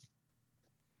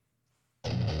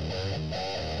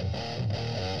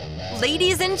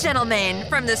Ladies and gentlemen,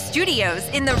 from the studios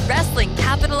in the wrestling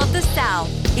capital of the South,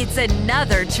 it's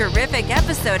another terrific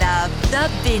episode of The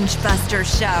BENGEBUSTER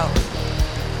Show.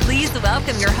 Please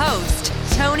welcome your host,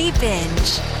 Tony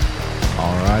Binge.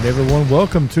 All right, everyone,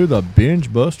 welcome to The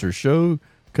BENGEBUSTER Show,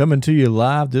 coming to you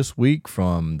live this week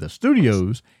from the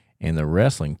studios in the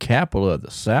wrestling capital of the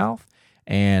South.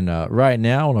 And right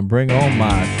now, I want to bring on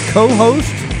my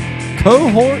co-host,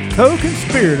 cohort,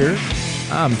 co-conspirator.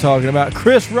 I'm talking about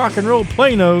Chris Rock and Roll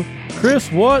Plano. Chris,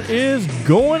 what is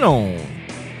going on?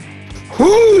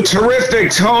 Whoo,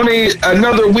 terrific, Tony.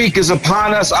 Another week is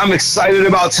upon us. I'm excited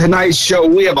about tonight's show.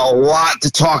 We have a lot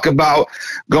to talk about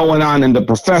going on in the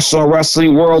professional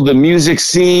wrestling world, the music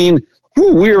scene.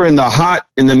 Whoo, we're in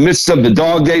the midst of the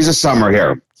dog days of summer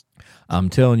here. I'm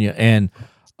telling you. And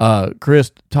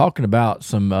Chris, talking about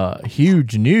some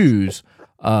huge news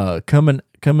coming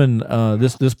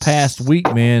this past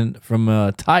week, man,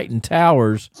 from Titan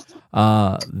Towers.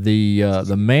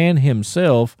 The man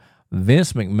himself,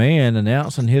 Vince McMahon,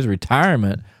 announcing his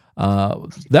retirement.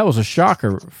 That was a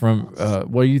shocker. From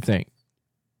what do you think?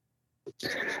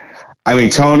 I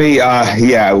mean, Tony,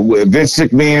 Vince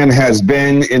McMahon has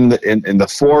been in the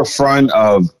forefront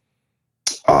of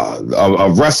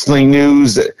wrestling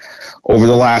news over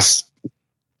the last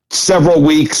several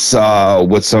weeks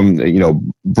with some,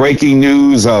 breaking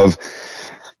news of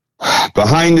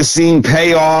behind the scene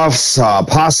payoffs,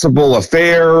 possible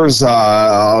affairs.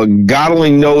 God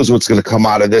only knows what's going to come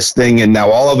out of this thing. And now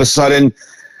all of a sudden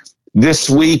this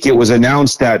week it was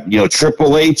announced that,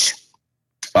 Triple H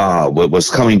was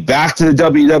coming back to the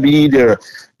WWE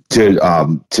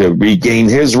to regain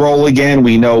his role again.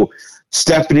 We know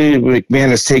Stephanie McMahon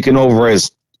has taken over as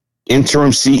interim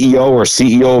CEO or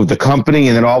CEO of the company,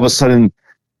 and then all of a sudden,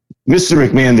 Mr.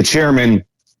 McMahon, the chairman,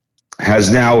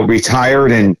 has now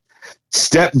retired and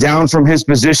stepped down from his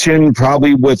position,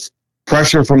 probably with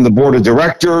pressure from the board of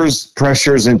directors,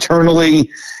 pressures internally,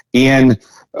 and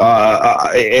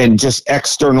just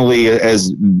externally,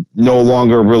 as no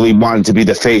longer really wanting to be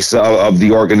the face of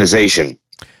the organization.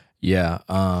 Yeah,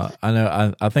 I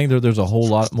know. I think there's a whole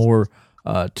lot more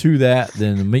to that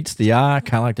than meets the eye,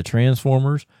 kind of like the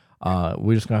Transformers.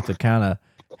 We're just going to have to kind of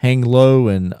hang low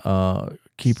and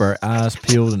keep our eyes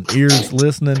peeled and ears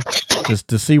listening just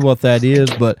to see what that is.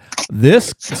 But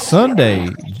this Sunday,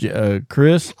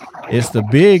 Chris, it's the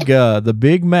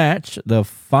big match, the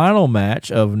final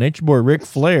match of Nature Boy Ric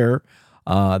Flair.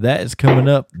 That is coming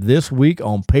up this week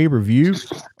on pay-per-view.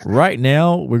 Right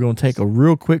now, we're going to take a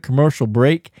real quick commercial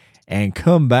break and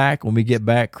come back. When we get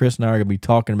back, Chris and I are going to be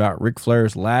talking about Ric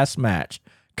Flair's last match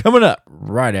coming up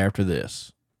right after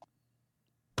this.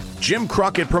 Jim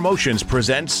Crockett Promotions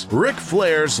presents Ric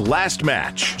Flair's Last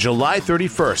Match, July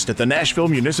 31st at the Nashville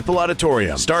Municipal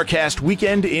Auditorium. StarCast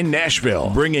Weekend in Nashville,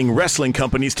 bringing wrestling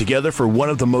companies together for one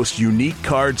of the most unique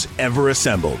cards ever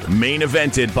assembled. Main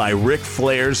evented by Ric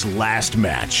Flair's Last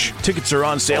Match. Tickets are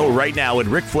on sale right now at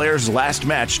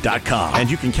RicFlairsLastMatch.com, and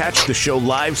you can catch the show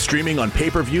live streaming on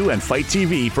pay-per-view and Fight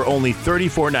TV for only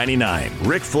 $34.99.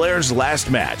 Ric Flair's Last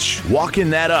Match. Walk in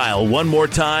that aisle one more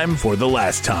time for the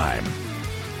last time.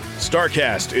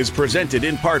 StarCast is presented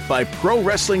in part by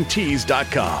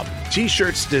ProWrestlingTees.com.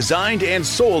 T-shirts designed and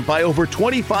sold by over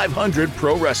 2,500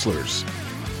 pro wrestlers.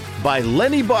 By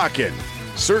Lenny Bakken,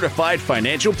 Certified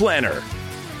Financial Planner.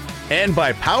 And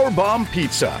by Powerbomb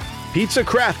Pizza. Pizza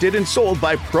crafted and sold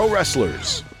by pro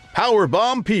wrestlers.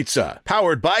 Powerbomb Pizza,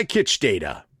 powered by Kitch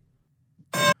Data.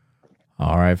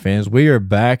 All right, fans, we are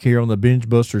back here on the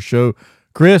BENGEBUSTER Show.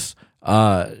 Chris,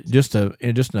 just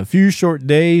in a few short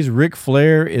days, Ric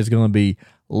Flair is going to be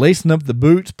lacing up the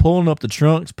boots, pulling up the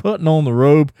trunks, putting on the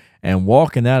robe, and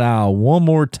walking that aisle one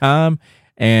more time.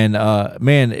 And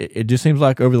man, it just seems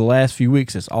like over the last few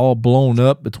weeks, it's all blown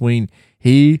up between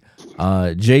he,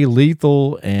 Jay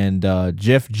Lethal, and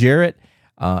Jeff Jarrett,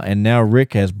 and now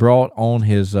Rick has brought on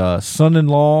his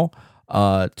son-in-law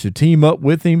to team up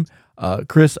with him.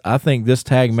 Chris, I think this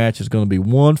tag match is going to be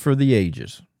one for the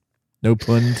ages. No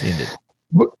pun intended.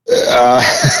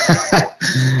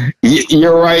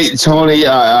 You're right, Tony.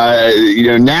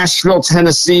 Nashville,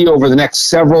 Tennessee, over the next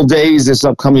several days, this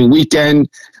upcoming weekend,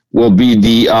 will be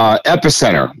the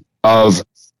epicenter of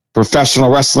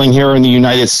professional wrestling here in the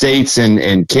United States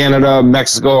and Canada,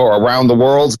 Mexico, around the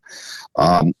world,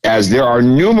 as there are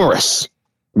numerous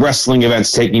wrestling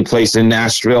events taking place in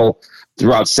Nashville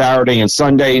throughout Saturday and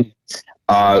Sunday.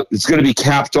 It's going to be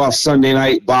capped off Sunday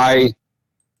night by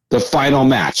the final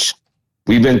match.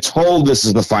 We've been told this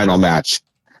is the final match.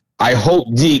 I hope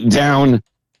deep down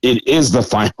it is the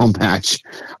final match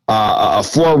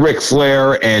for Ric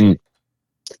Flair, and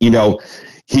he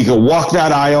can walk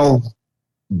that aisle,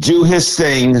 do his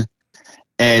thing,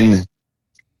 And,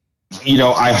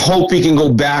 I hope he can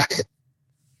go back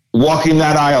walking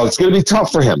that aisle. It's going to be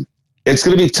tough for him. It's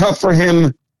going to be tough for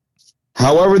him,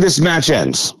 however this match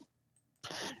ends.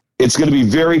 It's going to be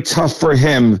very tough for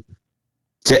him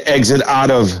to exit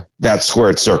out of that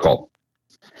squared circle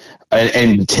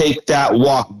and take that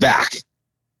walk back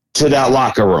to that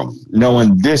locker room,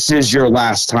 knowing this is your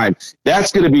last time.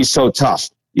 That's going to be so tough.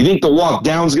 You think the walk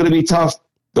down is going to be tough?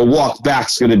 The walk back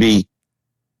is going to be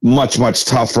much, much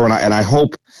tougher. And I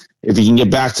hope if he can get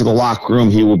back to the locker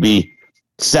room, he will be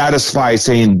satisfied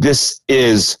saying this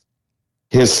is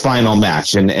his final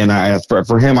match. And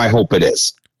for him, I hope it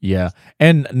is. Yeah.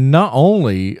 And not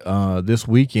only this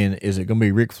weekend is it going to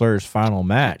be Ric Flair's final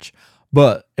match,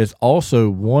 but it's also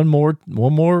one more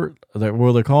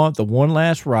what they call it, the one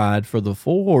last ride for the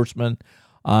Four Horsemen.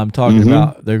 I'm talking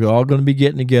about they're all going to be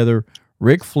getting together.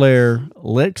 Ric Flair,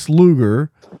 Lex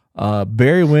Luger,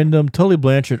 Barry Windham, Tully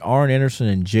Blanchard, Arn Anderson,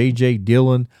 and J.J.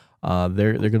 Dillon.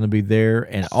 They're going to be there,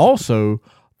 and also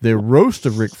the roast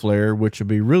of Ric Flair, which would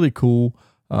be really cool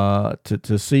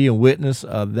to see and witness.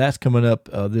 That's coming up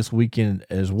this weekend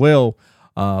as well.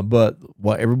 But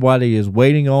what everybody is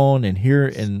waiting on and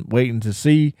waiting to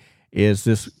see is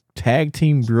this tag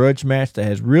team grudge match that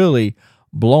has really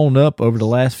blown up over the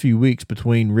last few weeks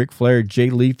between Ric Flair, Jay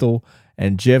Lethal,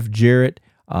 and Jeff Jarrett.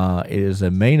 It is a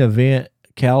main event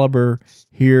caliber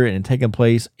here and taking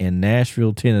place in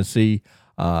Nashville, Tennessee.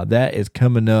 That is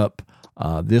coming up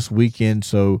this weekend.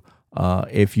 So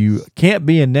if you can't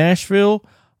be in Nashville,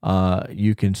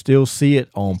 you can still see it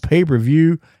on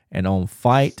pay-per-view and on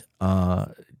Fight.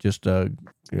 Just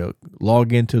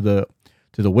log into the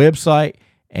website,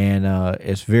 and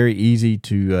it's very easy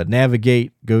to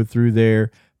navigate, go through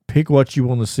there, pick what you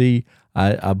want to see.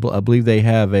 I believe they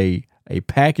have a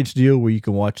package deal where you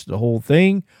can watch the whole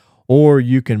thing, or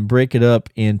you can break it up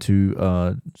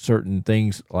into certain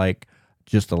things like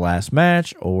just the last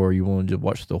match, or you want to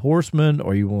watch the Horsemen,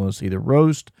 or you want to see the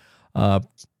roast.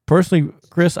 Personally,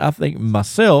 Chris, I think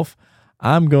myself,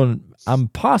 I'm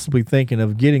possibly thinking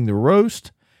of getting the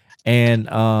roast and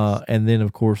then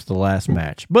of course the last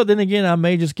match. But then again, I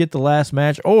may just get the last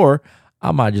match, or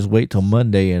I might just wait till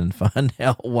Monday and find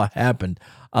out what happened.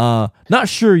 Not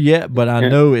sure yet, but I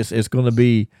know it's going to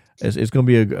be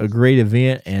a great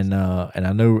event, and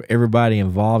I know everybody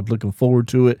involved looking forward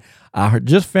to it. I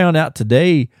just found out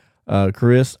today,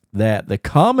 Chris, that the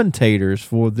commentators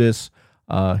for this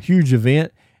huge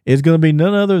event is going to be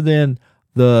none other than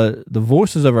the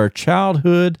voices of our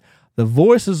childhood, the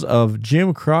voices of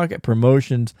Jim Crockett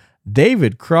Promotions,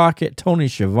 David Crockett, Tony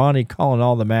Schiavone calling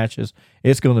all the matches.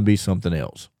 It's going to be something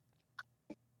else.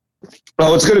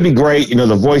 Well, it's going to be great.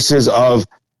 The voices of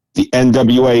the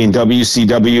NWA and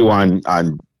WCW on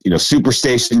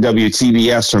Superstation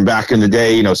WTBS from back in the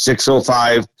day,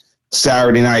 6:05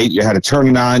 Saturday night. You had to turn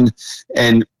it on,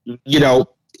 and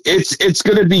it's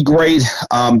going to be great.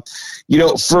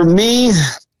 For me,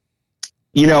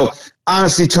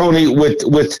 honestly, Tony,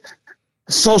 with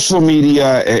social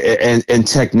media and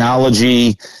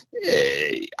technology,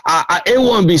 it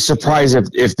wouldn't be surprised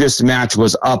if this match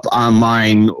was up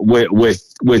online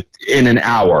within an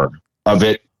hour of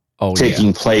it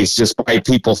taking place, just by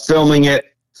people filming it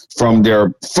from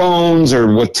their phones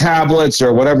or with tablets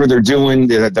or whatever they're doing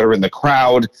that are in the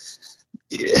crowd.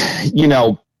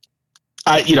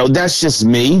 That's just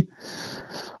me.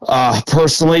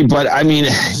 Personally, but I mean,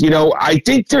 I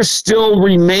think there still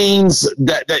remains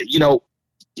that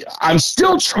I'm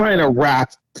still trying to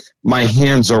wrap my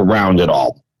hands around it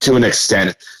all to an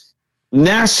extent.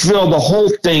 Nashville, the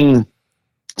whole thing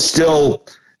still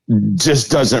just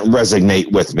doesn't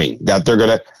resonate with me, that they're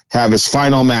going to have his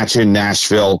final match in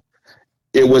Nashville.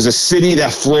 It was a city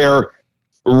that Flair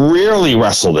rarely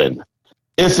wrestled in,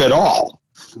 if at all,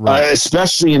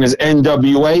 especially in his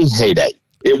NWA heyday.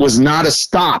 It was not a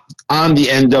stop on the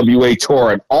NWA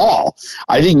tour at all.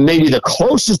 I think maybe the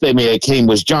closest they may have came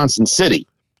was Johnson City,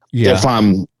 if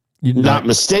I'm not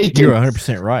mistaken. You're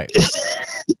 100% right.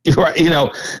 Right,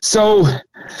 so,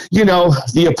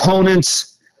 the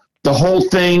opponents, the whole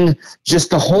thing, from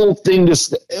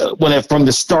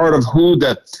the start of who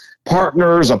the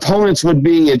partners, opponents would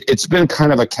be, it's been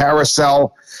kind of a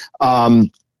carousel,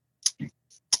 And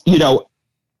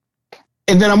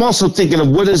then I'm also thinking of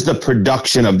what is the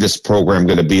production of this program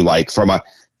going to be like from a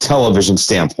television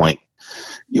standpoint?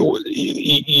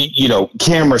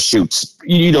 Camera shoots,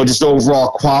 just overall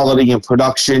quality and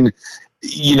production.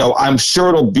 I'm sure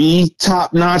it'll be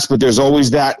top notch, but there's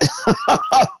always that,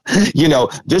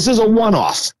 this is a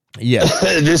one-off. Yeah.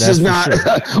 This is not,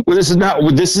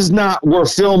 we're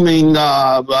filming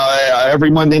every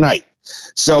Monday night.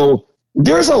 So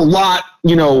there's a lot,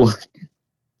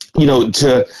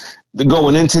 to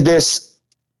going into this,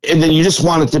 and then you just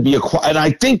want it to be and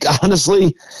I think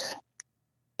honestly,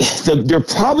 there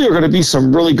probably are going to be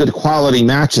some really good quality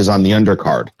matches on the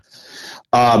undercard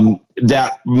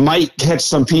that might catch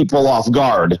some people off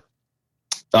guard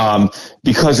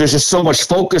because there's just so much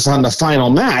focus on the final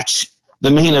match,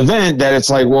 the main event, that it's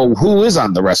like, well, who is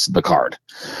on the rest of the card?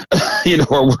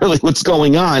 Or really what's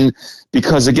going on?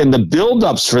 Because again, the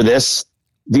buildups for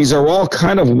these are all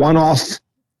kind of one-off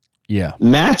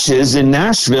matches in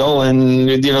Nashville, and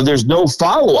there's no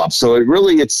follow-up, so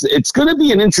it's going to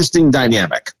be an interesting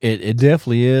dynamic. It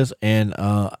definitely is. And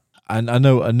I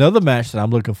know another match that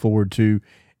I'm looking forward to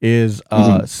is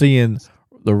seeing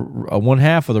the one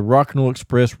half of the Rock and Roll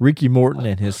Express, Ricky Morton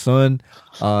and his son,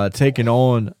 taking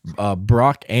on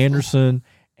Brock Anderson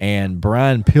and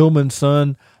Brian Pillman's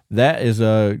son. That is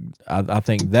I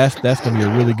think that's going to be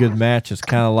a really good match. It's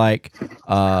kind of like,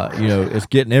 it's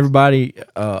getting everybody,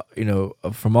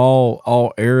 from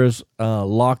all eras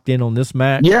locked in on this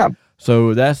match. Yeah.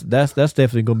 So that's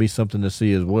definitely going to be something to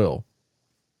see as well.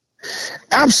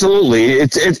 Absolutely.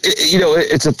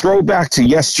 It's a throwback to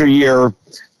yesteryear,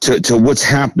 to what's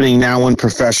happening now in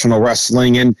professional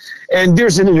wrestling. And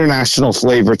there's an international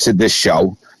flavor to this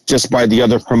show just by the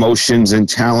other promotions and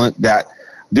talent that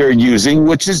they're using,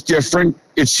 which is different.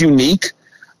 It's unique.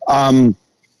 It'll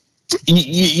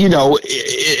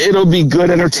be good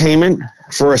entertainment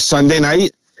for a Sunday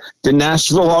night. The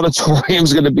Nashville Auditorium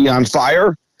is going to be on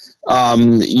fire.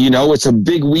 It's a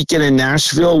big weekend in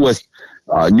Nashville with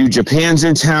New Japan's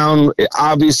in town.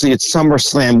 Obviously, it's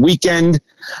SummerSlam weekend,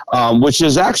 which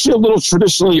is actually a little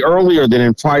traditionally earlier than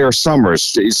in prior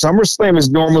summers. SummerSlam is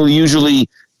usually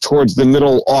towards the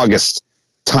middle August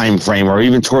time frame, or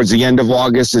even towards the end of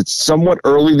August. It's somewhat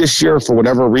early this year for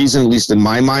whatever reason, at least in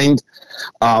my mind.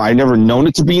 I never known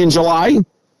it to be in July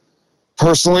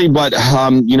personally, but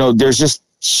there's just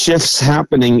shifts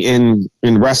happening in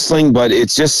wrestling. But it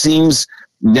just seems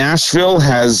Nashville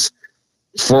has,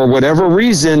 for whatever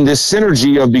reason, this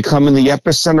synergy of becoming the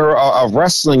epicenter of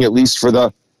wrestling, at least for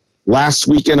the last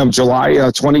weekend of July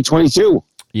 2022.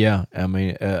 Yeah, I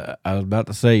mean, I was about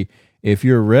to say, if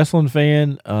you're a wrestling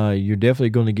fan, you're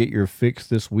definitely going to get your fix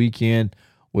this weekend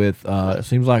with, it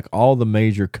seems like all the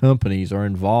major companies are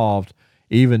involved.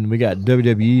 Even we got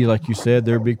WWE, like you said,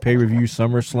 their big pay-per-view,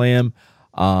 SummerSlam.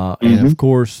 And, of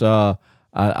course, I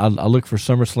look for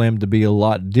SummerSlam to be a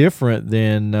lot different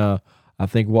than I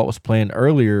think what was planned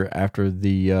earlier after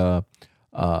the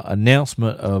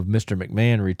announcement of Mr.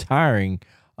 McMahon retiring.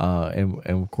 And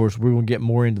of course, we're going to get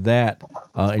more into that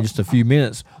in just a few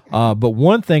minutes. But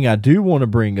one thing I do want to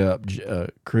bring up,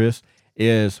 Chris,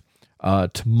 is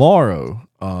tomorrow,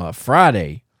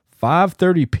 Friday,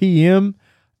 5:30 p.m.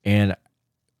 and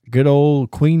good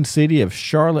old Queen City of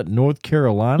Charlotte, North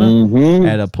Carolina,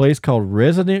 at a place called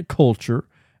Resident Culture.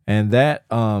 And that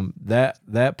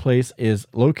place is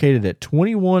located at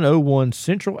 2101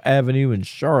 Central Avenue in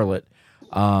Charlotte.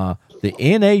 The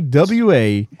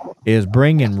NAWA is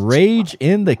bringing Rage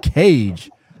in the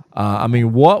Cage. I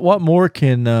mean, what more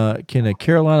can a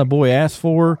Carolina boy ask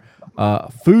for?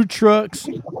 Food trucks,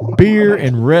 beer,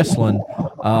 and wrestling.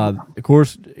 Of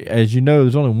course, as you know,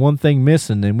 there's only one thing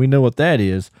missing, and we know what that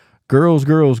is: girls,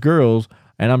 girls, girls.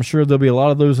 And I'm sure there'll be a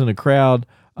lot of those in the crowd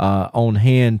on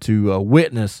hand to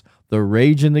witness the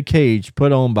Rage in the Cage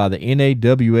put on by the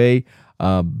NAWA.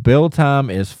 Bell time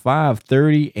is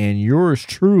 5:30, and yours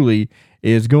truly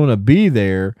is going to be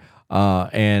there.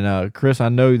 And Chris, I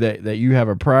know that you have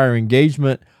a prior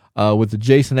engagement with the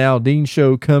Jason Aldean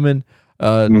show coming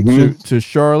to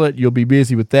Charlotte. You'll be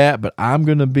busy with that, but I'm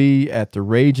going to be at the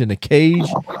Rage in the Cage,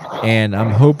 and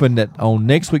I'm hoping that on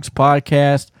next week's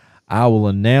podcast, I will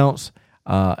announce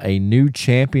a new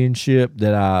championship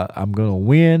that I'm going to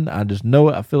win. I just know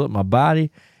it. I feel it in my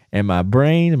body and my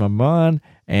brain and my mind.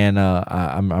 And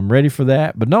I'm ready for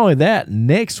that. But not only that,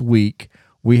 next week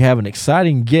we have an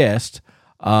exciting guest.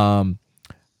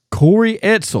 Corey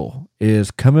Etzel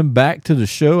is coming back to the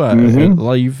show. A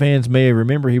lot of you fans may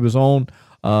remember he was on,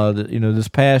 this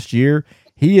past year.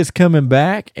 He is coming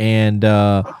back, and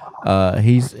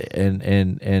he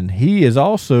is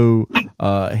also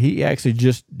he actually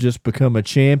just become a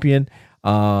champion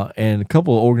in a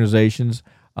couple of organizations.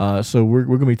 So we're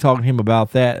going to be talking to him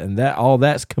about that, and all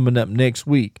that's coming up next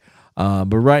week. But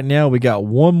right now we got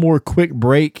one more quick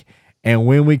break, and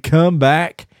when we come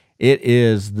back, it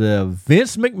is the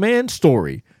Vince McMahon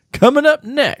story coming up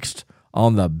next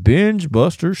on the Binge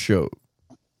Buster Show.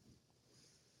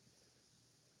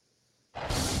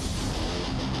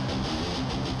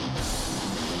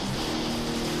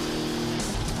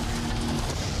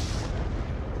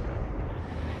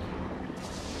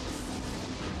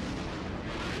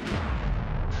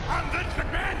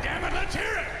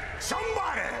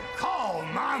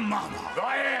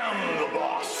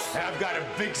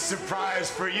 surprise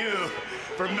for you,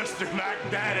 for Mr.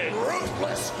 McDaddy.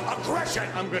 Ruthless aggression.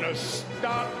 I'm gonna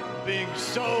stop being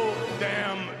so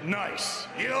damn nice.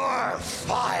 You're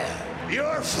fired.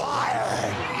 You're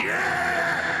fired. You're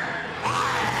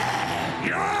fired.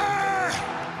 You're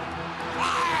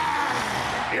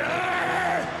fired.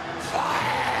 You're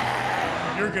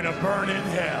fired. You're gonna burn in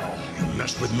hell. You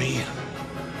mess with me,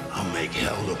 I'll make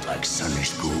hell look like Sunday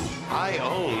school. I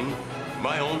own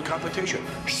my own competition.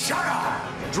 Shut up!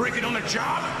 Drinking on the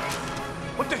job?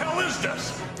 What the hell is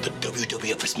this? The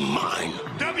WWF is mine.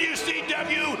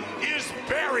 WCW is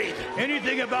buried.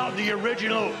 Anything about the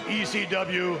original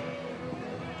ECW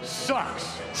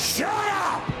sucks. Shut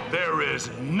up! There is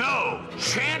no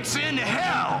chance in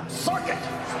hell. Suck it!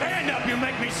 Stand up, you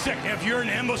make me sick. If you're an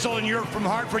imbecile and you're from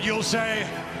Hartford, you'll say,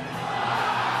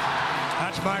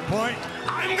 that's my point.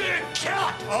 I'm gonna kill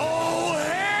it! Oh,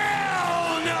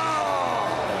 hell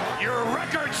no! Your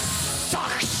record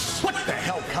sucks! What the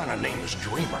hell kind of name is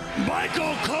Dreamer?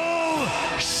 Michael Cole!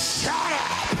 Shut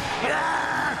up!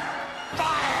 You're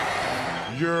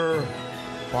fired. You're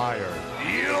fired!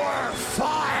 You're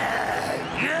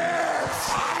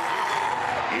fired!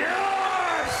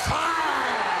 You're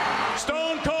fired!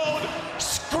 Stone Cold,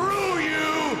 screw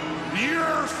you!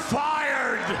 You're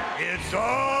fired! It's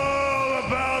all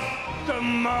about the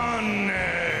money.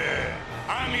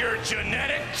 I'm your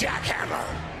genetic jackhammer.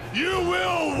 You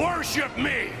will worship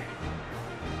me.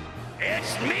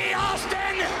 It's me,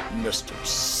 Austin! Mr.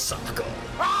 Sucko.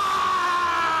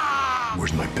 Ah!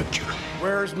 Where's my picture?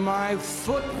 Where's my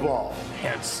football?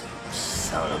 Handsome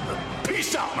son of a...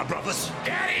 Peace out, my brothers.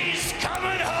 Daddy's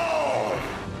coming home.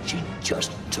 She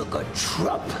just took a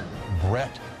trump.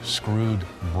 Brett screwed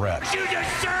Brett. You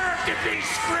deserve to be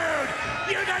screwed!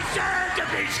 You deserve to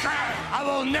be screwed! I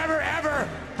will never ever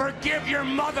forgive your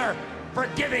mother for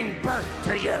giving birth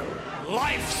to you.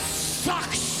 Life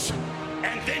sucks,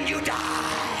 and then you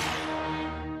die.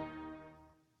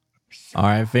 All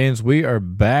right, fans, we are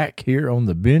back here on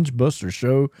the Binge Buster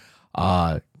Show.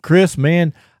 Chris,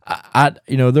 man,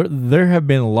 there have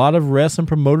been a lot of wrestling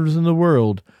promoters in the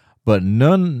world, but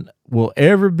none will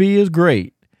ever be as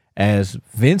great as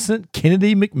Vincent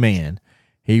Kennedy McMahon.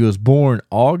 He was born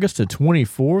August the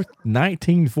 24th,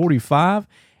 1945,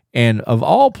 and of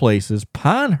all places,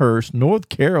 Pinehurst, North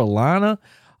Carolina.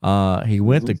 He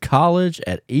went to college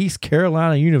at East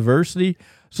Carolina University.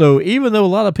 So even though a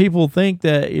lot of people think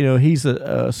that he's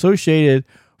associated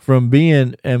from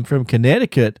being from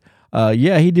Connecticut,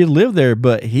 yeah, he did live there,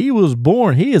 but he was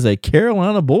born. He is a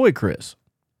Carolina boy, Chris.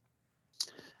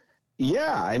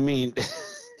 Yeah, I mean,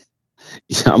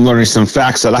 I'm learning some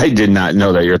facts that I did not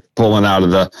know that you're pulling out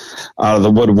of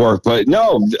the woodwork. But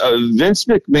no, Vince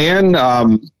McMahon,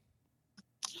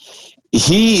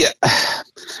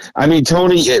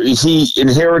 Tony, he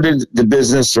inherited the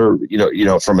business, or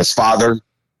from his father,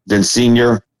 Vince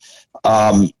Senior.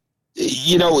 When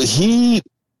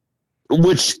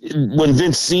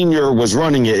Vince Senior was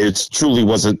running it, it truly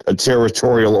was a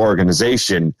territorial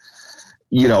organization.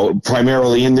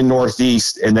 Primarily in the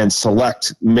Northeast and then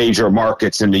select major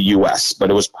markets in the U.S. But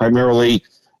it was primarily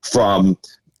from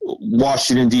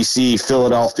Washington, D.C.,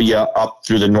 Philadelphia, up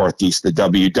through the Northeast, the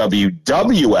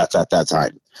WWF at that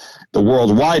time, the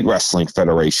Worldwide Wrestling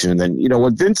Federation. And then,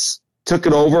 when Vince took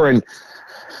it over and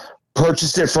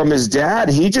purchased it from his dad,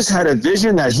 he just had a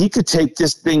vision that he could take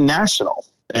this thing national.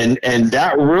 And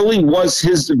that really was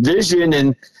his vision.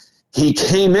 And he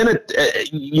came in at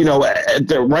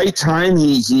the right time.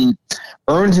 He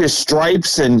earned his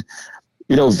stripes, and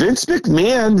Vince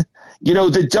McMahon.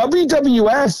 The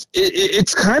WWF.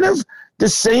 It's kind of the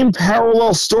same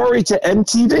parallel story to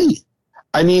MTV.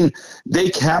 I mean, they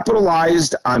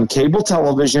capitalized on cable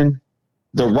television,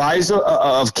 the rise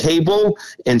of cable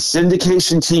and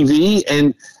syndication TV,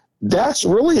 and that's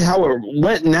really how it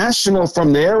went national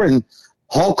from there. And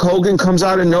Hulk Hogan comes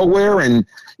out of nowhere, and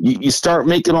you start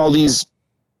making all these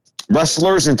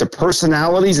wrestlers into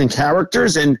personalities and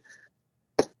characters, and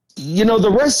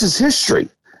the rest is history.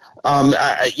 In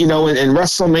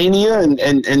WrestleMania, and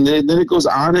then it goes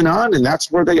on, and that's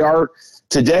where they are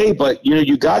today. But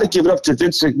you got to give it up to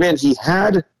Vince McMahon. He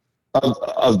had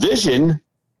a vision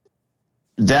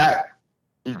that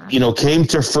came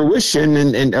to fruition,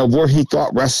 and where he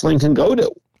thought wrestling can go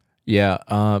to. Yeah,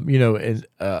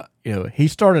 he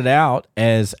started out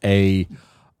as a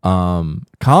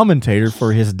commentator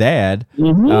for his dad.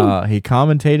 Mm-hmm. He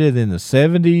commentated in the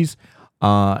 70s,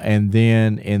 and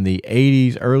then in the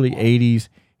 80s, early 80s,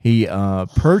 he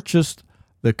purchased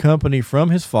the company from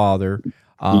his father.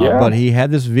 But he had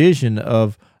this vision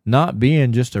of not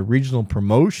being just a regional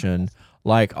promotion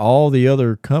like all the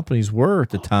other companies were at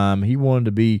the time. He wanted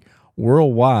to be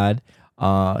worldwide.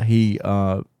 He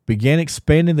began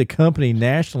expanding the company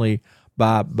nationally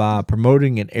by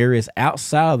promoting in areas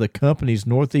outside of the company's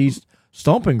Northeast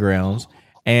stomping grounds,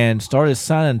 and started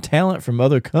signing talent from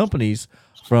other companies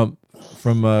from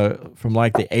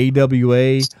like the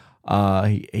AWA.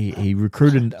 He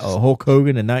recruited Hulk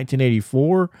Hogan in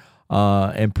 1984,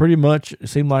 and pretty much it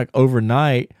seemed like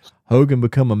overnight Hogan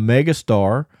become a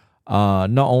megastar,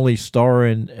 not only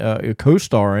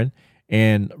co-starring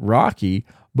in Rocky,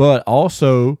 but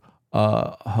also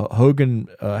Hogan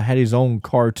had his own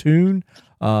cartoon.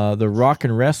 The Rock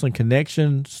and Wrestling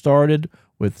Connection started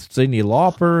with Cyndi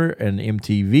Lauper and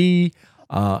MTV.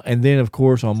 And then, of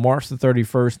course, on March the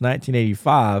 31st,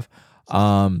 1985,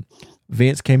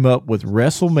 Vince came up with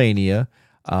WrestleMania.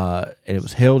 And it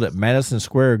was held at Madison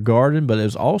Square Garden, but it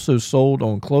was also sold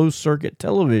on closed-circuit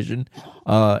television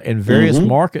in various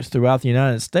markets throughout the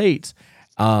United States.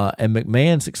 And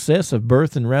McMahon's success of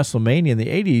birthing WrestleMania in the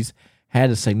 80s had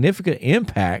a significant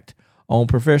impact on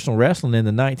professional wrestling in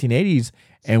the 1980s,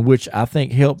 and which I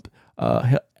think helped,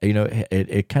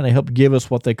 it kind of helped give us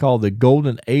what they call the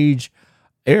golden age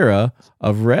era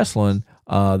of wrestling.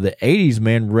 The 80s,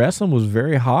 man, wrestling was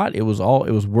very hot. It was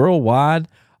worldwide,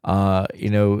 but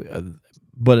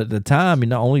at the time,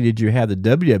 not only did you have the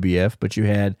WWF, but you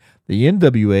had the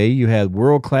NWA, you had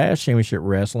World Class Championship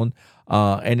Wrestling,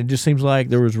 and it just seems like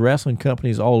there was wrestling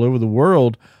companies all over the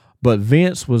world. But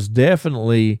Vince was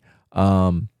definitely,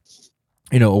 way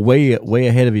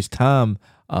ahead of his time.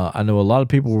 I know a lot of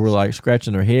people were like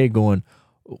scratching their head, going,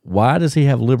 "Why does he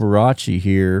have Liberace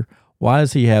here? Why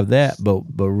does he have that?" But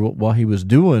what he was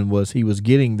doing was he was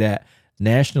getting that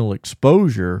national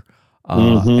exposure,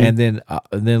 and then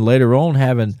later on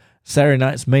having Saturday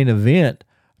Night's Main Event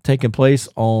taking place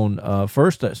on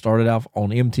first it started off on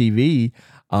MTV,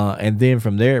 and then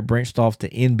from there it branched off to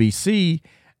NBC.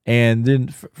 And then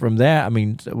from that, I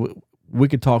mean, we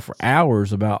could talk for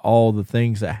hours about all the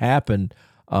things that happened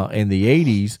in the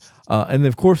 80s. And,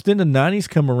 of course, then the 90s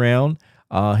come around.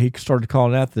 He started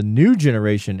calling out the new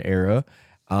generation era.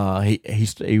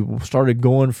 He started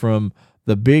going from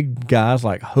the big guys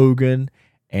like Hogan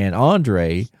and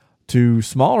Andre to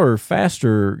smaller,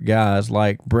 faster guys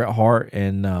like Bret Hart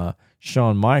and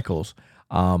Shawn Michaels.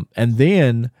 And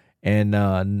then in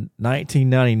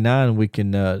 1999, we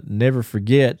can never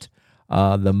forget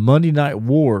the Monday Night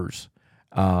Wars.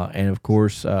 And, of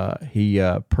course, he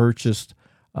purchased,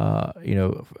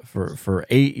 for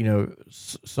 8,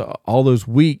 so all those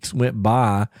weeks went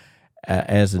by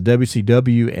as the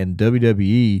WCW and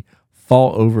WWE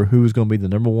fought over who was going to be the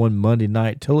number one Monday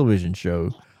night television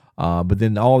show. But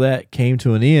then all that came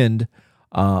to an end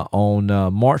on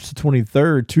March the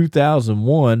 23rd,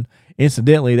 2001.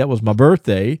 Incidentally, that was my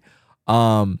birthday.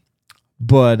 But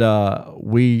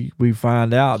we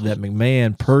find out that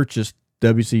McMahon purchased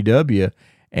WCW,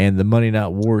 and the Monday Night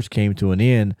Wars came to an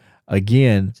end.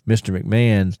 Again, Mr.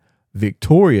 McMahon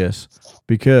victorious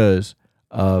because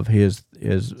of his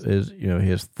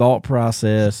thought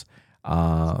process,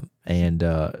 and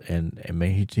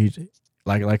he's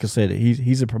like I said,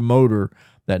 he's a promoter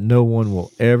that no one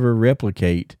will ever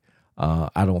replicate.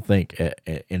 I don't think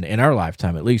in our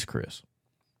lifetime, at least, Chris.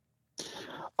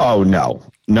 Oh no.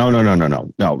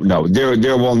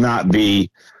 There will not be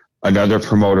another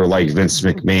promoter like Vince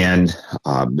McMahon.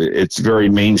 It's very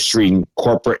mainstream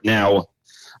corporate now.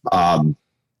 And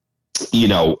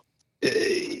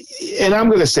I'm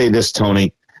going to say this,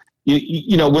 Tony.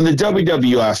 When the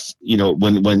WWF,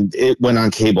 when it went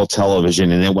on cable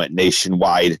television and it went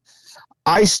nationwide,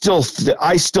 I still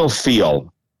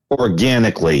feel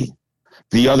organically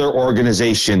the other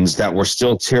organizations that were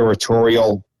still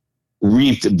territorial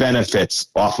reaped benefits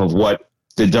off of what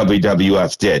the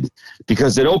WWF did,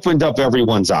 because it opened up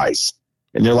everyone's eyes.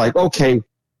 And they're like, okay,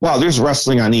 wow, there's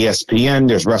wrestling on ESPN,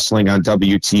 there's wrestling on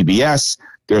WTBS,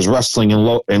 there's wrestling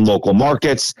in local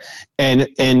markets, and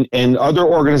other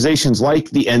organizations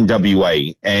like the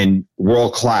NWA and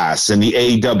World Class and the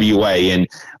AWA and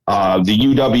the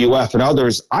UWF and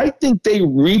others. I think they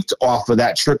reaped off of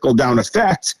that trickle-down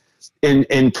effect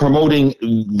in promoting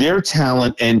their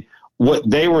talent and what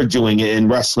they were doing in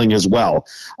wrestling as well.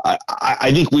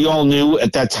 I think we all knew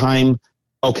at that time,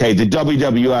 okay, the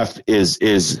WWF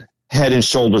is head and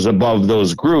shoulders above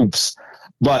those groups,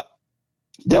 but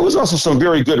there was also some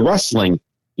very good wrestling,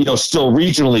 still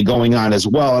regionally going on as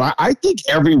well. And I think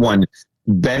everyone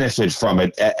benefited from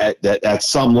it at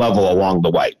some level along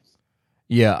the way.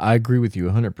 Yeah, I agree with you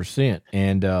 100%.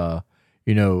 And,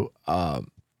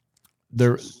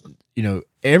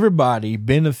 everybody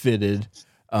benefited.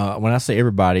 When I say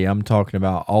everybody, I'm talking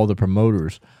about all the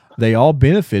promoters. They all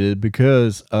benefited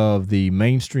because of the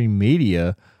mainstream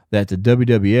media that the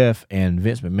WWF and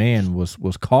Vince McMahon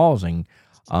was causing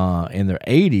in their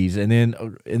 80s, and then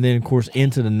of course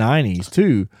into the 90s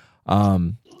too. I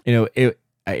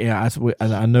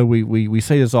know we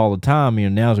say this all the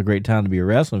time. Now's a great time to be a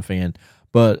wrestling fan,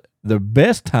 but the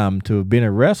best time to have been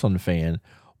a wrestling fan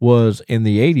was in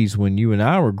the 80s when you and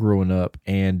I were growing up,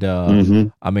 and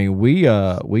we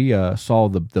saw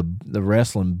the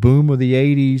wrestling boom of the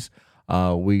 80s.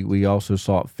 We also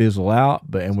saw it fizzle out,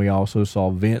 and we also saw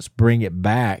Vince bring it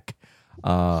back,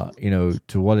 to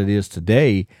what it is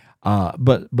today.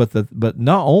 But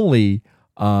not only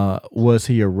was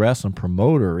he a wrestling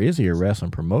promoter, is he a wrestling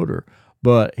promoter,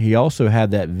 but he also had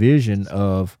that vision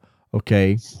of,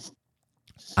 okay,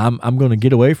 I'm going to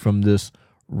get away from this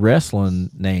wrestling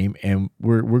name, and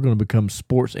we're going to become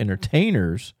sports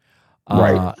entertainers.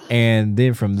 Right. And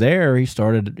then from there, he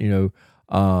started,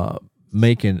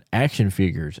 making action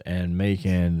figures and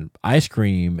making ice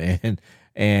cream, and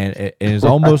it's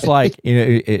almost like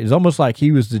it's almost like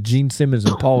he was the Gene Simmons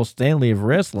and Paul Stanley of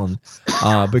wrestling,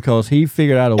 because he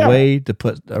figured out a way to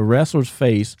put a wrestler's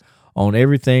face on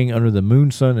everything under the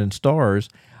moon, sun, and stars.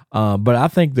 But I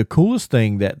think the coolest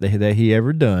thing that he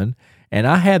ever done, and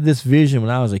I had this vision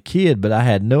when I was a kid, but I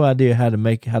had no idea how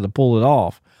to pull it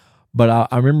off. But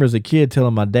I remember as a kid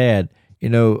telling my dad,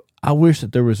 I wish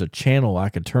that there was a channel I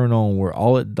could turn on where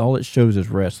all it shows is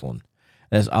wrestling.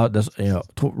 That's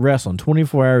wrestling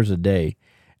 24 hours a day.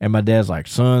 And my dad's like,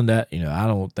 son, that I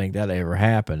don't think that ever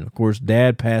happened. Of course,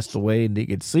 Dad passed away and didn't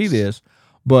get to see this,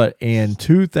 but in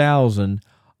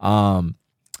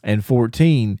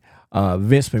 2014,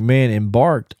 Vince McMahon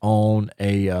embarked on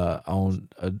a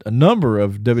number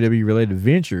of WWE related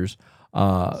ventures.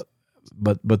 But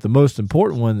the most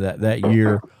important one that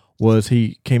year was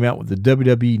he came out with the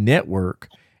WWE Network,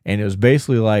 and it was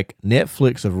basically like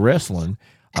Netflix of wrestling.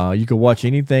 You could watch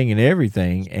anything and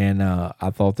everything, and I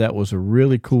thought that was a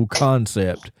really cool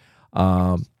concept,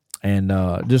 and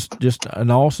just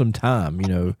an awesome time.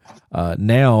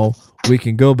 Now we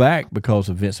can go back because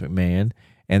of Vince McMahon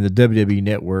and the WWE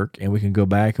Network, and we can go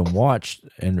back and watch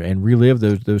and relive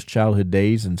those childhood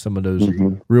days and some of those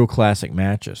real classic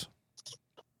matches.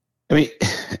 I mean,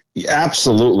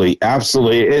 absolutely.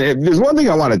 There's one thing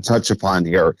I want to touch upon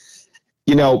here.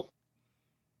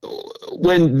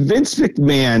 When Vince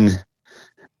McMahon,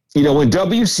 when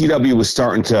WCW was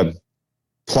starting to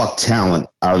pluck talent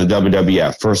out of the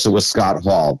WWF, first it was Scott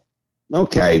Hall.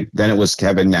 Okay. Then it was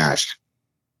Kevin Nash.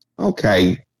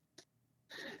 Okay.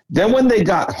 Then when they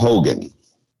got Hogan,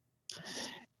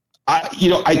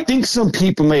 I think some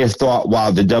people may have thought,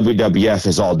 wow, the WWF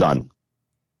is all done.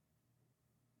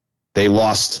 They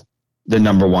lost the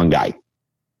number one guy.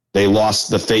 They lost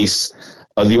the face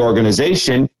of the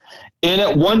organization. And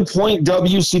at one point,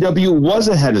 WCW was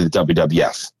ahead of the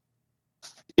WWF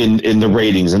in the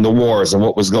ratings and the wars and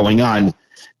what was going on.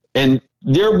 And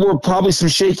there were probably some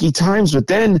shaky times, but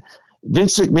then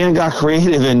Vince McMahon got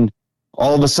creative, and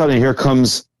all of a sudden here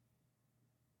comes,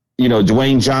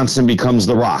 Dwayne Johnson becomes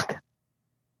The Rock.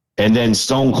 And then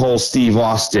Stone Cold Steve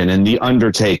Austin and The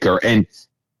Undertaker. And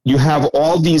you have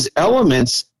all these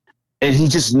elements, and he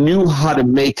just knew how to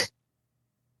make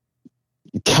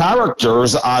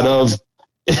characters out of,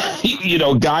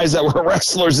 guys that were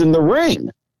wrestlers in the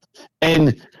ring.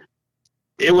 And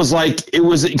it was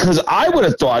because I would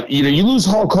have thought, you lose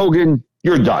Hulk Hogan,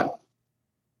 you're done.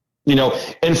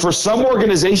 And for some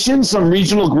organizations, some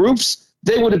regional groups,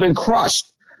 they would have been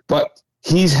crushed. But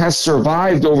he has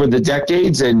survived over the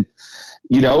decades, and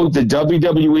the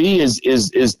WWE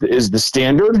is the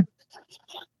standard.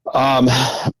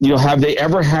 Have they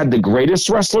ever had the greatest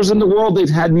wrestlers in the world? They've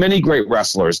had many great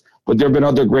wrestlers, but there have been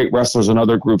other great wrestlers in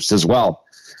other groups as well.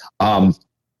 Whoever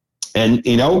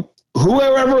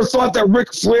thought that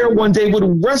Ric Flair one day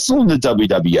would wrestle in the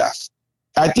WWF?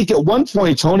 I think at one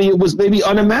point, Tony, it was maybe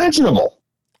unimaginable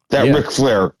that Ric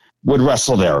Flair would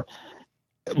wrestle there,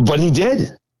 but he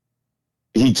did.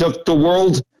 He took the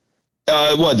world, the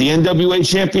NWA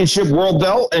Championship World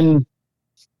Belt, and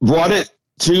brought it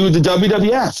to the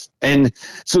WWF. And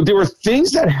so there were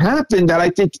things that happened that I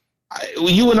think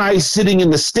you and I sitting in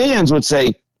the stands would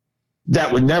say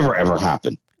that would never, ever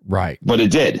happen. Right. But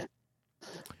it did.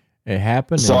 It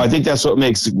happened. So I think that's what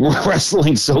makes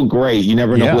wrestling so great. You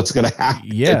never know what's going to happen.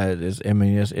 Yeah. It is. I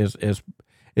mean,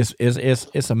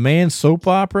 it's a man's soap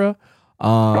opera.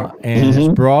 And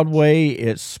it's Broadway,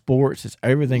 it's sports, it's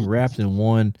everything wrapped in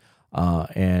one,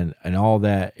 and all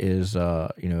that is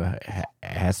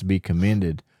has to be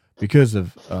commended because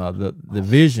of the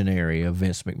visionary of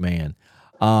Vince McMahon.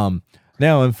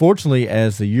 Now, unfortunately,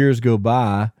 as the years go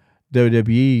by,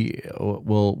 WWE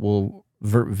will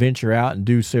venture out and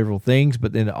do several things,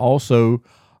 but then also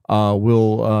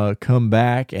will come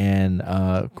back, and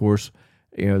of course,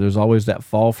 there's always that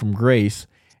fall from grace.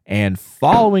 And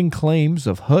following claims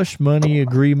of hush money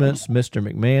agreements, Mr.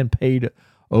 McMahon paid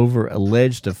over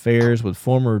alleged affairs with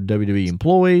former WWE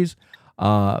employees.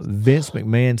 Vince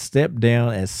McMahon stepped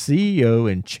down as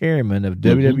CEO and chairman of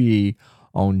WWE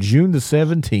on June the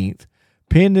 17th,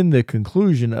 pending the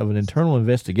conclusion of an internal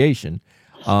investigation,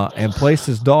 and placed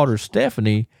his daughter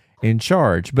Stephanie in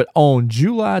charge. But on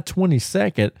July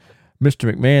 22nd,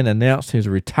 Mr. McMahon announced his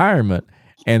retirement,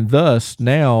 and thus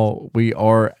now we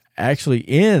are actually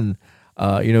in,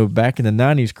 back in the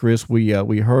 90s, Chris, we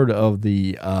heard of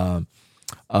the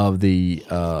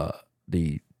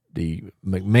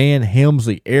McMahon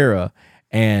Helmsley era,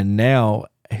 and now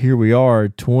here we are,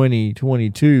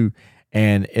 2022,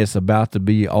 and it's about to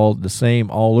be all the same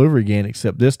all over again,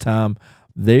 except this time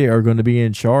they are going to be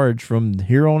in charge from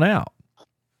here on out.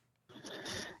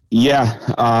 Yeah,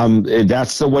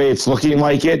 that's the way it's looking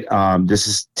like it. This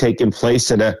is taking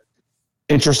place at a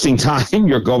interesting time.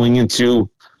 You're going into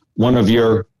one of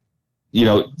your,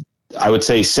 I would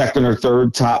say second or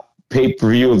third top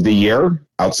pay-per-view of the year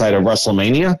outside of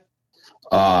WrestleMania,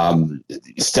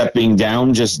 stepping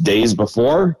down just days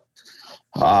before.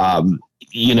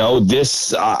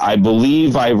 This, I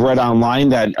believe I read online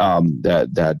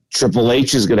that Triple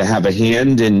H is going to have a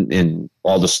hand in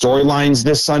all the storylines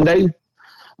this Sunday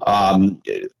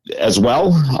as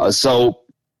well. So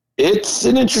it's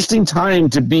an interesting time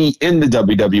to be in the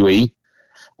WWE.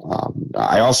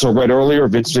 I also read earlier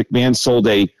Vince McMahon sold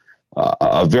a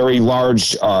very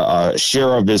large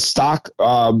share of his stock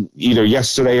either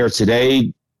yesterday or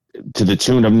today to the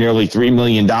tune of nearly $3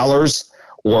 million,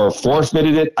 or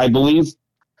forfeited it, I believe.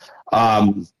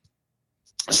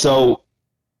 So,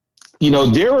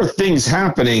 there are things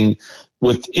happening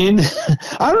within.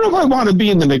 I don't know if I want to be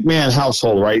in the McMahon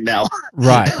household right now.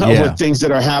 Right. Yeah. With things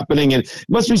that are happening, and it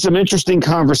must be some interesting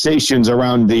conversations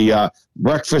around the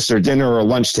breakfast or dinner or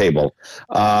lunch table.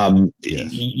 Yes.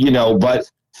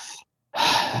 But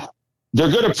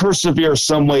they're going to persevere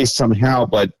some way, somehow.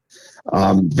 But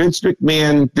Vince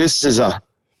McMahon, this is a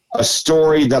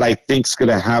story that I think is going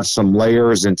to have some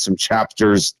layers and some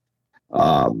chapters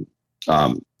to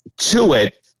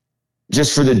it.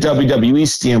 Just for the WWE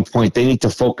standpoint, they need to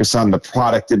focus on the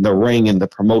product in the ring and the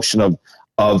promotion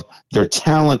of their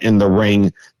talent in the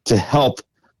ring to help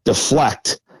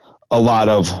deflect a lot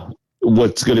of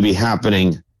what's going to be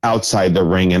happening outside the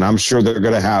ring. And I'm sure they're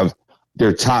going to have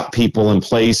their top people in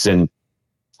place and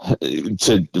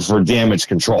for damage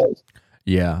control.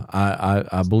 Yeah,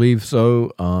 I believe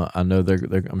so. I know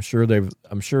I'm sure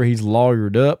he's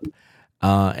lawyered up,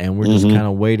 and we're just kind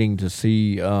of waiting to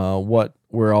see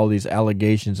where all these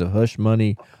allegations of hush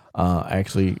money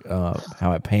actually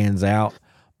how it pans out.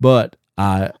 But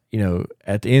at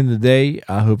the end of the day,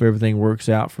 I hope everything works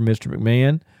out for Mr.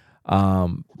 McMahon.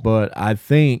 But I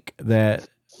think that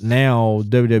now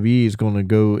WWE is going to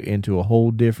go into a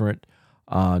whole different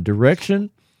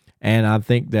direction. And I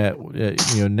think that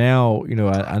now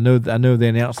I know they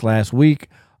announced last week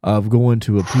of going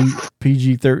to a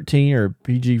PG-13 or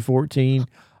PG-14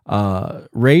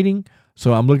 rating.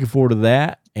 So I'm looking forward to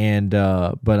that, and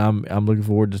but I'm looking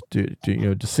forward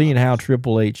to seeing how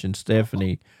Triple H and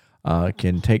Stephanie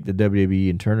can take the WWE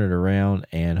and turn it around,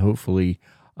 and hopefully,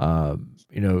 I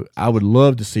would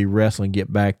love to see wrestling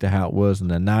get back to how it was in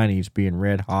the '90s, being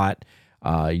red hot.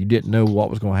 You didn't know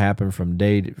what was going to happen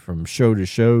from show to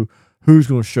show, who's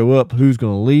going to show up, who's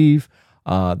going to leave.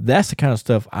 That's the kind of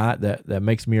stuff that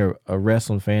makes me a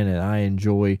wrestling fan, and I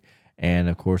enjoy. And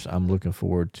of course, I'm looking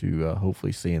forward to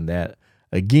hopefully seeing that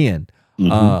again.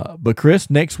 But Chris,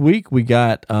 next week we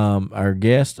got our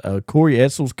guest Corey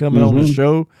Etzel's coming on the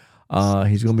show.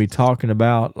 He's going to be talking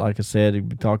about, like I said, he'll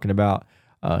be talking about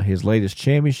his latest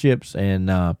championships and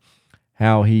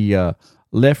how he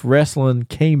left wrestling,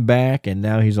 came back, and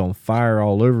now he's on fire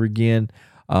all over again.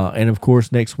 And of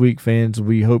course, next week, fans,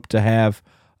 we hope to have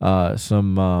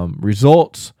some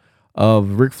results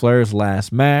of Ric Flair's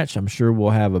last match. I'm sure we'll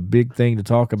have a big thing to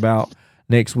talk about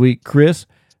next week. Chris,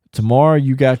 tomorrow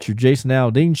you got your Jason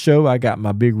Aldean show. I got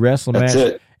my big wrestling match.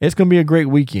 It's going to be a great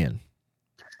weekend.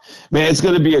 Man, it's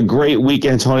going to be a great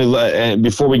weekend, Tony. And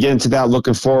before we get into that,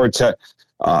 looking forward to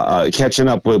catching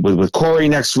up with Corey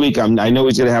next week. I know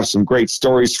he's going to have some great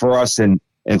stories for us and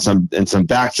some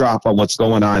backdrop on what's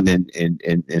going on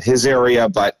in his area.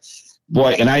 But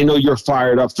boy, and I know you're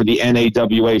fired up for the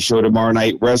NAWA show tomorrow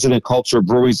night. Resident Culture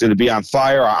Brewing's going to be on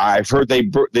fire. I've heard they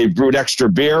brewed extra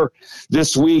beer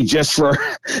this week just for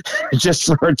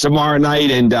tomorrow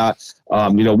night. And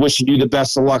wishing you the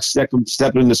best of luck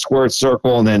stepping in the squared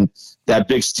circle, and then that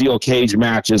big steel cage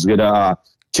match is going to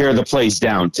tear the place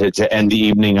down to end the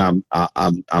evening.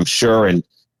 I'm sure. And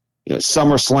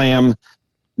SummerSlam,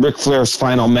 Ric Flair's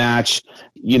final match.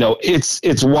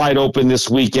 It's wide open this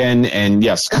weekend. And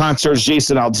yes, concerts.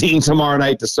 Jason Aldean tomorrow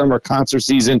night. The summer concert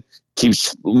season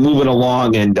keeps moving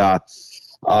along. And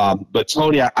but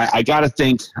Tony, I gotta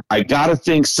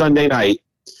think Sunday night.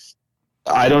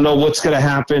 I don't know what's going to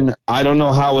happen. I don't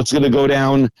know how it's going to go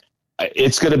down.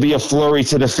 It's going to be a flurry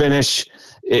to the finish.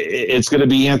 It's going to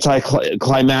be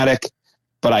anticlimactic.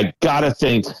 But I got to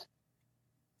think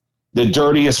the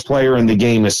dirtiest player in the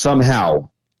game is somehow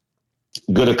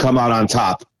going to come out on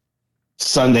top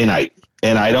Sunday night.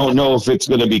 And I don't know if it's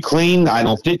going to be clean. I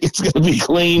don't think it's going to be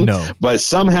clean. No. But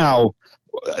somehow,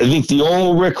 I think the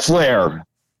old Ric Flair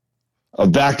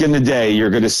of back in the day,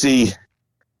 you're going to see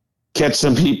catch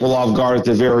some people off guard at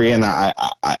the very end.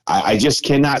 I just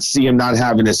cannot see him not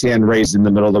having his hand raised in the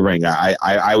middle of the ring.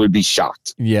 I would be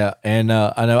shocked. Yeah, and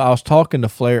I know I was talking to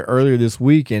Flair earlier this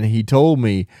week, and he told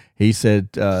me, he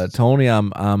said, Tony,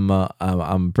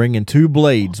 I'm bringing 2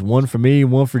 blades, one for me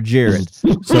and one for Jarrett.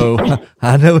 So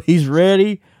I know he's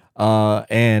ready. Man,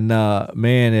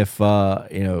 if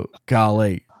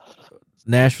golly,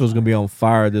 Nashville's gonna be on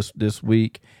fire this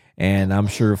week, and I'm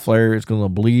sure Flair is gonna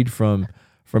bleed from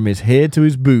his head to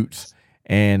his boots,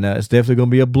 and it's definitely going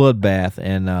to be a bloodbath.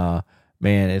 And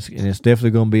man, it's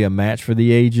definitely going to be a match for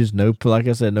the ages. No, like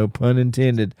I said, no pun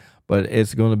intended. But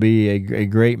it's going to be a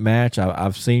great match.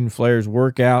 I've seen Flair's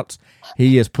workouts.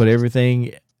 He has put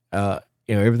everything,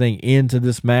 everything into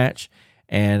this match.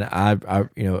 And I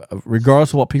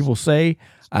regardless of what people say,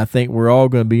 I think we're all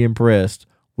going to be impressed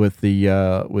with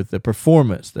the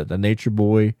performance that the Nature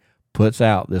Boy puts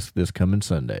out this coming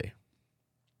Sunday.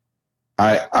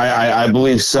 I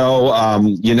believe so. I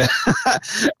mean,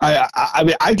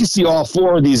 I can see all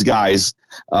 4 of these guys,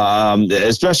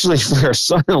 especially Flair's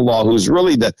son-in-law, who's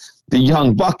really the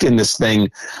young buck in this thing,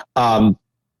 looking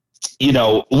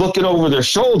over their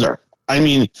shoulder. I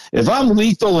mean, if I'm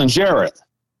Lethal and Jarrett,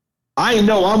 I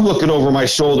know I'm looking over my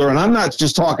shoulder, and I'm not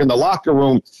just talking the locker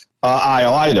room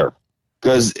aisle either,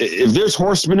 because if there's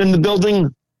horsemen in the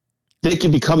building, they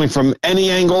could be coming from any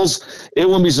angles. It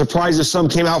wouldn't be surprised if some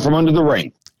came out from under the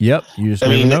ring. Yep, you just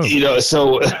never know.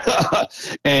 So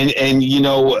and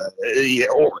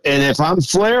if I'm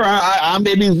Flair, I'm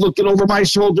maybe looking over my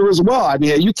shoulder as well. I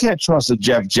mean, you can't trust a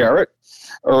Jeff Jarrett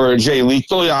or a Jay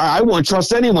Lethal. I won't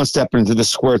trust anyone stepping into the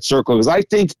squared circle, because I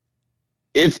think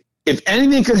if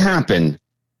anything could happen,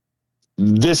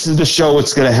 this is the show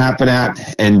it's going to happen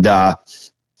at. And I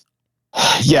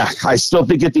still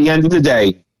think at the end of the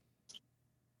day,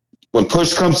 when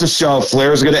push comes to shove,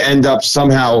 Flair's going to end up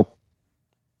somehow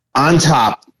on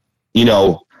top,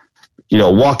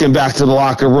 walking back to the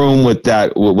locker room with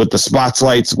the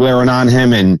spotlights glaring on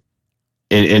him, and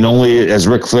only as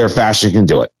Ric Flair fashion can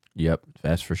do it. Yep,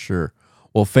 that's for sure.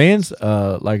 Well, fans,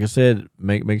 like I said,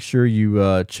 make sure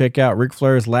you check out Ric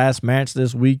Flair's last match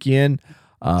this weekend.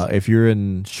 If you're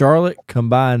in Charlotte, come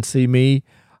by and see me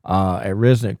at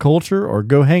Resident Culture, or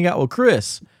go hang out with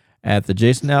Chris at the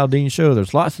Jason Aldean Show.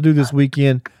 There's lots to do this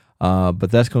weekend,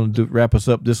 but that's going to wrap us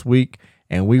up this week,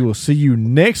 and we will see you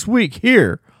next week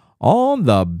here on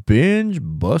the Binge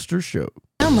Buster Show.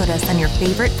 Download us on your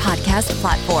favorite podcast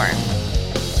platform.